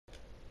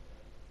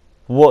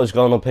What is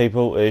going on,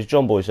 people? It's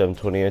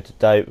JohnBoy720 here.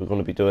 Today we're going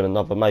to be doing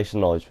another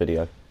Mason Knives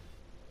video.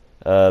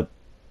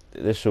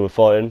 This we're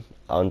fighting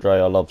Andrei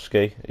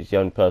Arlovsky. He's the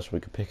only person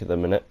we could pick at the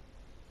minute.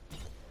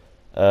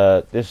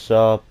 This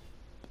are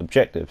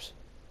objectives.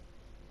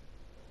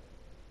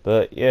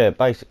 But yeah,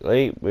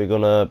 basically we're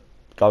going to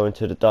go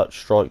into the Dutch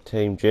Strike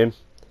Team gym,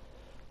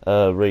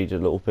 read a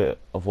little bit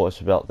of what it's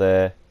about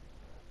there,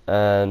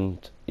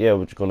 and yeah,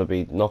 we're just going to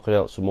be knocking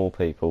out some more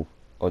people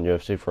on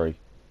UFC 3.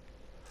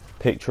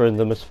 Picturing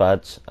them as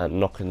fads and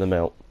knocking them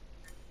out.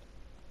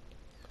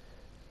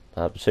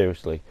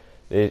 Seriously,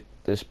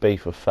 this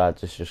beef of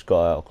fads has just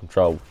got out of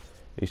control.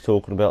 He's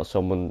talking about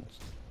someone's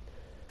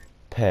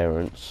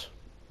parents,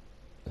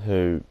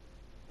 who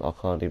I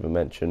can't even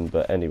mention,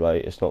 but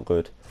anyway, it's not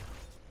good.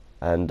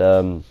 And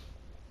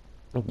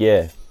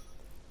yeah,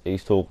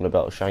 he's talking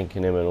about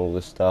shanking him and all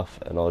this stuff,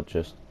 and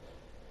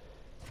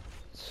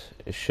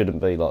it shouldn't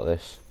be like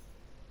this.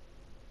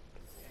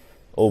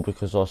 All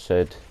because I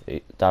said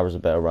Darra's a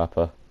better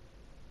rapper.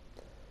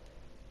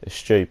 It's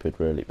stupid,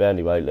 really. But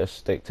anyway, let's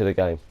stick to the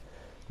game.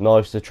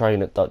 Knives to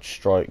train at Dutch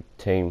Strike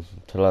Team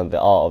to learn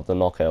the art of the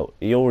knockout.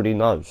 He already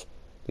knows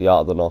the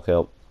art of the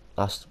knockout.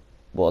 That's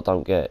what I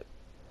don't get.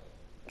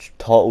 Just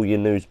title your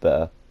news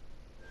better.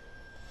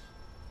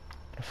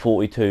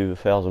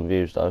 42,000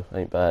 views though,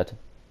 ain't bad.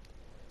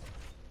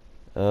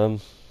 Yeah,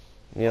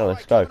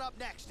 let's go. Up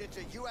next, it's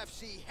a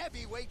UFC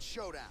heavyweight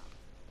showdown.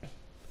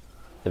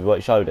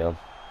 Heavyweight showdown.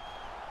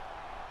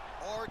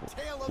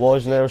 Why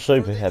isn't there a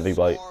super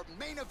heavyweight? I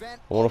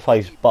want to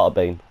face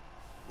Butterbean.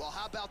 Well,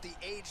 how about the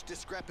age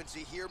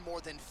discrepancy here?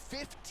 More than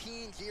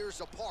 15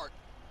 years apart,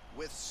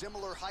 with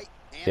similar height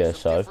and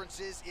some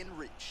differences in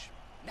reach.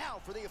 Now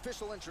for the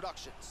official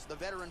introductions. The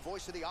veteran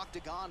voice of the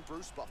Octagon,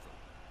 Bruce Buffer.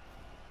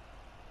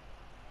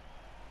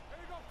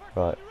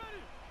 Right.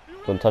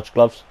 Gonna touch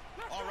gloves?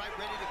 All right,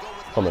 ready to go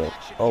with come on.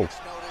 Oh.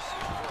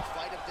 For a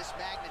fight of this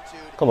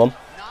magnitude, come on.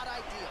 not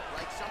ideal,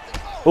 right?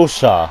 Something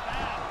Usha.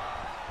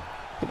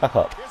 Get back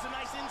up.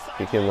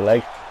 Kick him in the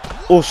leg.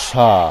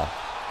 Usha.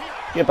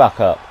 Get back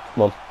up.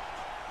 Come on.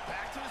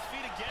 Back to his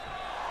feet again.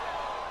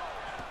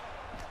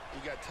 He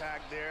got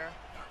tagged there.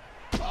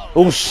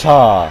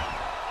 Usha.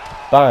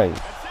 Bang.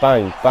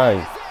 Bang.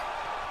 Bang.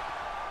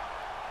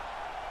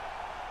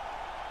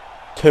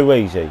 Too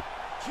easy.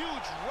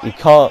 You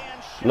can't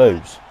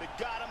lose.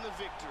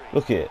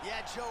 Look at it.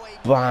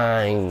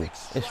 Bang.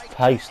 It's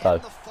pace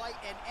though.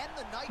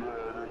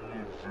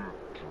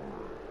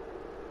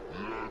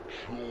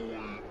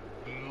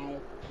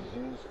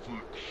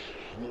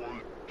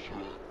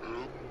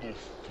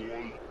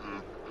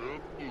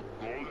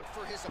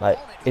 Mate,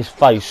 his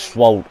face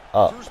swelled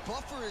up.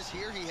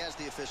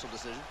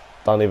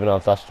 Don't even know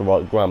if that's the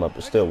right grammar,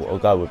 but still, I'll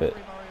go with it.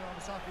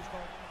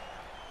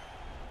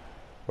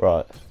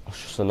 Right,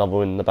 that's just another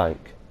win in the bank.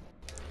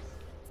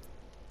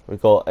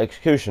 We've got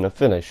execution, a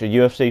finish, a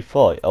UFC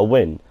fight, a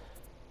win.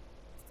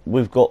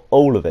 We've got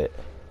all of it,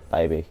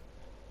 baby.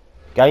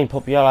 Gain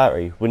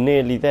popularity, we're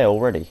nearly there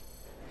already.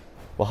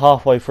 We're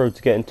halfway through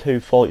to getting 2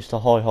 fights to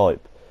high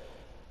hype.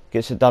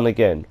 Gets it done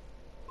again.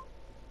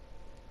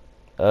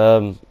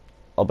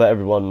 I bet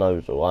everyone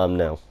knows who I am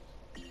now.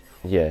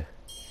 Yeah.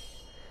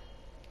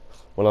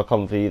 When I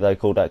come for you, they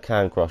called that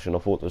can crush, and I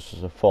thought this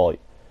was a fight.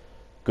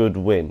 Good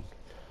win.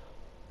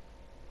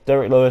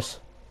 Derek Lewis,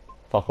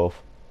 fuck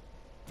off.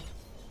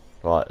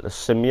 Right, let's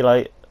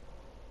simulate.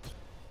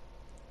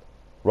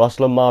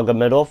 Ruslan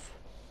Magomedov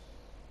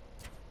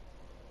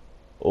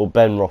or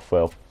Ben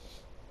Rothwell.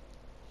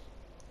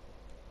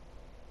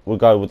 We'll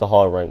go with the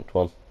high ranked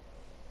one,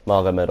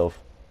 Magomedov.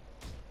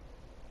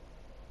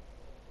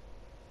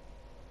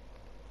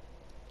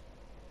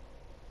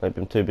 Maybe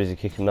I'm too busy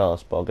kicking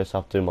ass, but I guess I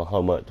have to do my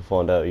homework to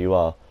find out who you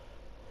are.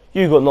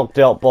 You got knocked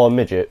out by a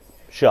midget.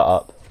 Shut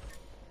up.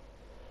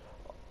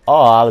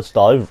 Ah,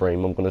 Alistair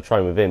Overeem. I'm going to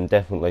train with him,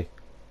 definitely.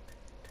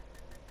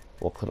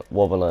 What have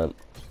I learnt?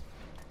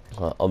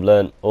 Right, I've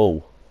learnt...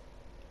 Oh.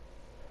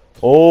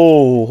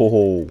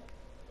 Oh.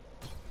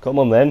 Come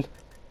on, then.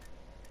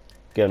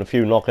 Getting a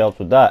few knockouts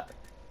with that.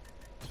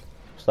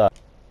 What's that?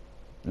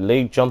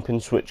 Lead jumping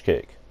switch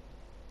kick.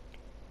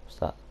 What's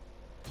that?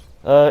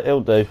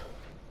 It'll do.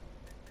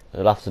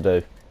 It'll have to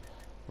do.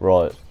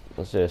 Right,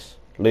 what's this?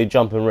 Lead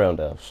jumping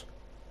roundhouse.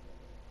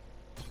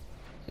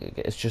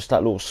 It's just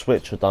that little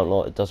switch I don't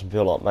like. It doesn't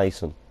feel like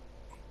Mason,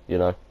 you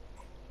know.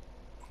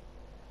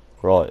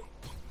 Right,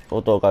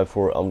 what do I go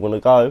for it? I'm gonna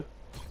go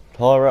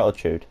higher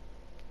altitude.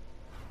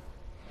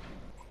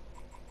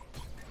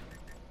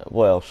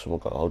 What else have I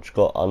got? I've just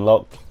got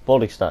unlocked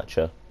body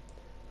snatcher.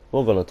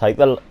 We're gonna take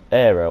the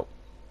air out.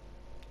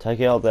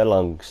 Take it out of their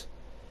lungs.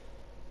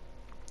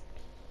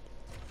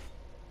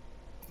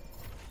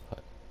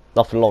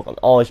 Nothing like an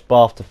ice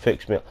bath to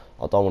fix me.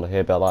 I don't want to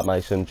hear about that,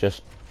 Mason.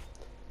 Just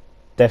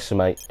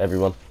decimate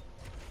everyone.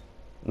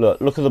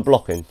 Look at the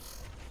blocking.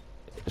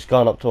 It's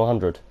going up to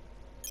 100.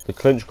 The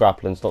clinch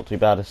grappling's not too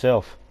bad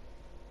itself.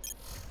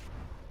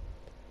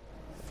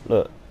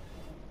 Look.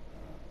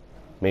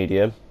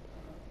 Medium.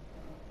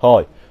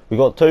 High. We've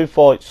got 2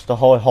 fights to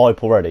high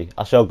hype already.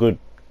 That's how good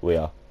we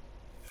are.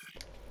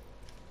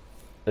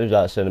 Who's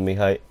that sending me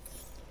hate?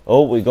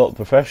 Oh, we got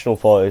professional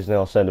fighters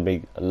now sending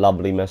me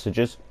lovely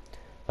messages.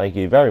 Thank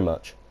you very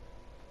much.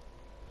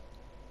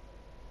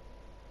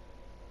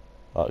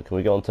 Right, can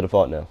we get on to the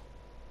fight now?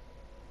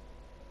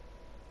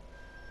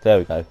 There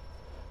we go.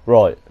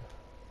 Right.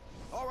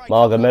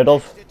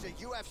 Magomedov,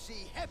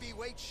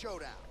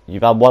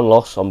 you've had one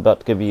loss. I'm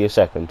about to give you your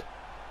second.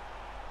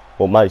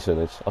 Well, Mason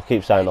is. I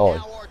keep saying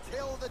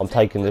I'm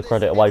taking the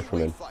credit away from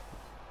him.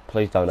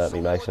 Please don't hurt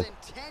me, Mason.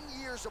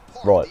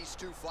 Right.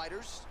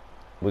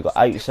 We've got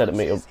 80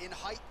 centimetre.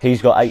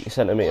 He's got 80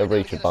 centimetre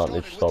reach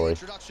advantage. Sorry.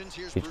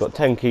 He's got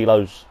 10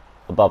 kilos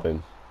above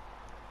him.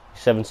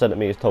 He's 7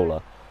 centimetres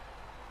taller.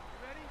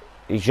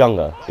 He's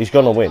younger. He's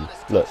gonna win.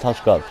 Look,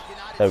 touch gloves.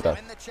 There we go.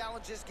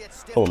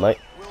 Come on, mate.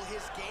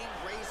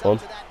 Come on.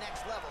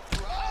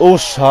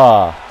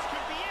 Usha.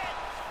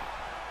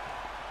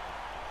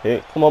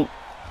 Here, come on.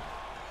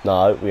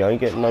 No, we ain't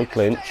getting no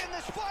clinch.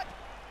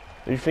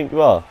 Who do you think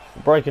you are?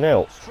 You're breaking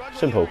out.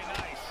 Simple.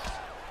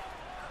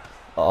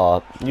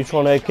 You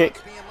trying to head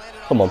kick?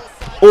 Come on.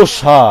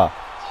 Usha.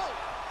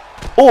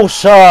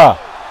 Usha.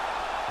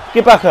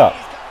 Get back up.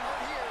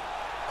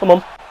 Come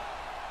on.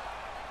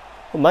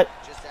 Come on, mate.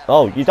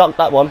 Oh, you ducked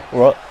that one.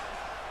 Alright.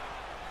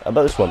 How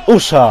about this one?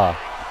 Usha.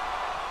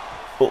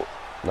 Oh,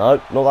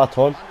 no, not that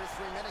time.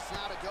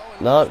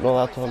 No,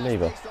 not that time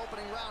neither.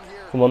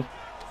 Come on.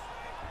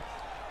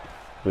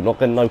 We're not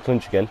getting no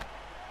clinch again.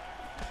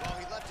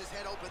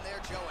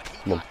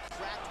 Come on.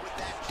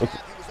 Look.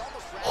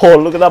 Oh,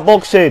 look at that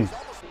boxing.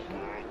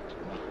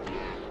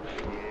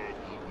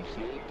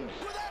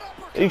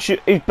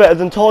 He's better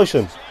than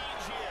Tyson.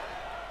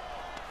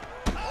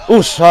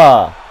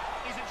 Usha.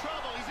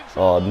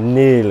 Oh,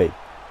 nearly.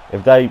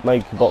 If they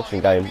make a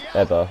boxing game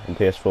ever on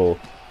PS4,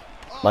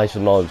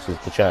 Mason Knives is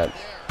the champ.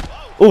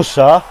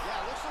 Usha.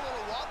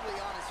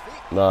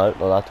 No, not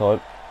that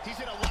time.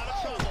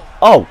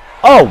 Oh,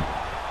 oh.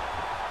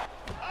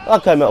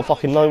 That came out of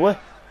fucking nowhere.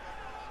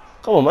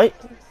 Come on, mate.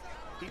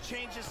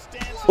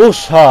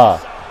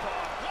 Usha.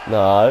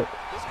 No.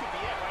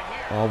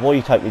 Oh, why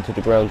you take me to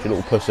the ground, you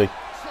little pussy?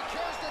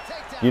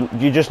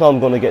 You just know I'm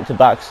going to get to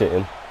back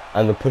sitting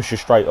and then push you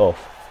straight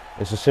off.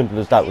 It's as simple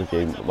as that with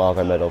you,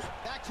 Magomedov.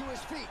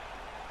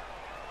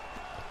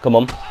 Come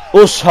on.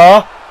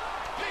 Usha.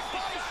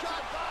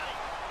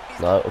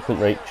 No, I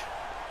couldn't reach.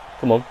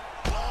 Come on.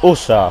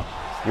 Usha.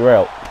 You're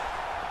out.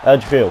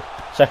 How'd you feel?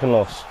 Second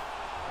loss.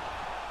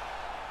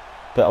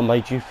 But I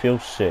made you feel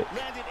sick.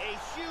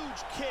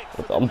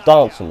 I'm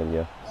dancing on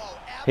you.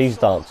 He's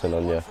dancing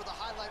on you.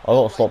 I've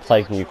got to stop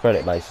taking you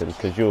credit, Mason,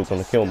 because you're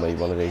going to kill me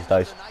one of these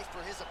days.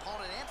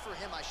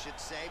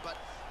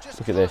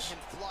 Look at this.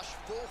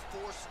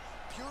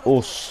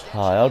 Usha.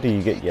 How do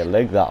you get your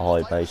leg that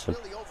high, Mason?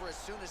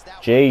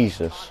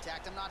 Jesus.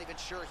 I'm not even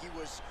sure he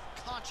was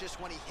conscious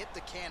when he hit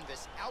the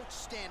canvas.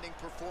 Outstanding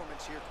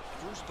performance here.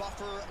 Bruce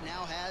Buffer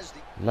now has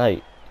the...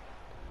 Mate.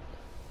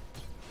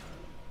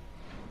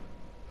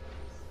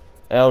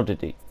 How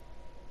did he?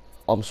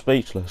 I'm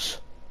speechless.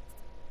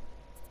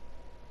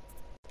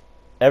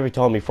 Every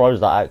time he throws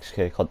that axe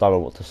kick, I don't know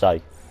what to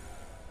say.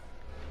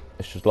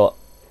 It's just like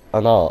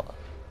an art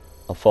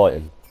of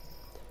fighting.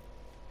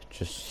 It's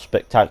just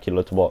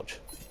spectacular to watch.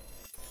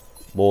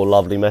 More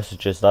lovely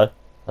messages though.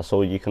 That's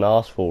all you can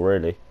ask for,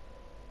 really.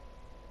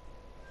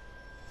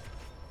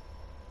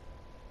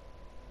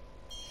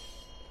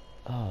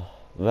 Oh,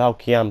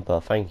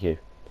 Valkiampa, thank you.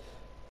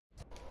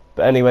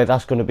 But anyway,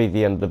 that's going to be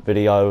the end of the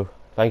video.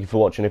 Thank you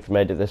for watching if you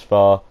made it this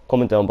far.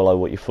 Comment down below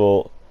what you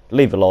thought.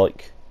 Leave a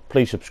like.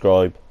 Please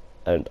subscribe.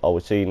 And I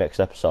will see you next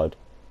episode.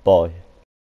 Bye.